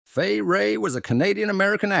Fay Wray was a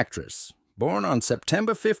Canadian-American actress, born on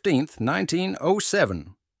September 15,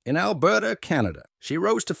 1907, in Alberta, Canada. She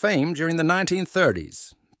rose to fame during the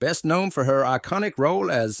 1930s, best known for her iconic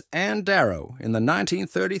role as Ann Darrow in the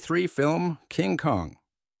 1933 film King Kong.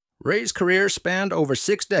 Wray's career spanned over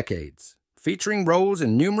 6 decades, featuring roles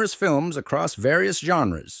in numerous films across various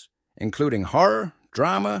genres, including horror,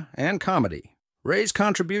 drama, and comedy. Wray's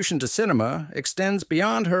contribution to cinema extends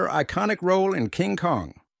beyond her iconic role in King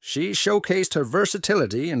Kong. She showcased her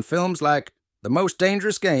versatility in films like The Most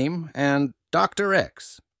Dangerous Game and Dr.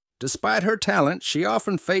 X. Despite her talent, she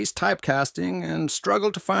often faced typecasting and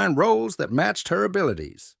struggled to find roles that matched her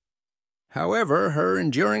abilities. However, her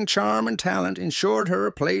enduring charm and talent ensured her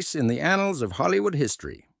a place in the annals of Hollywood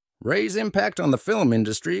history. Wray's impact on the film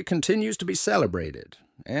industry continues to be celebrated,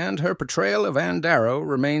 and her portrayal of Ann Darrow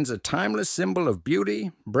remains a timeless symbol of beauty,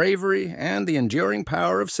 bravery, and the enduring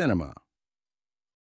power of cinema.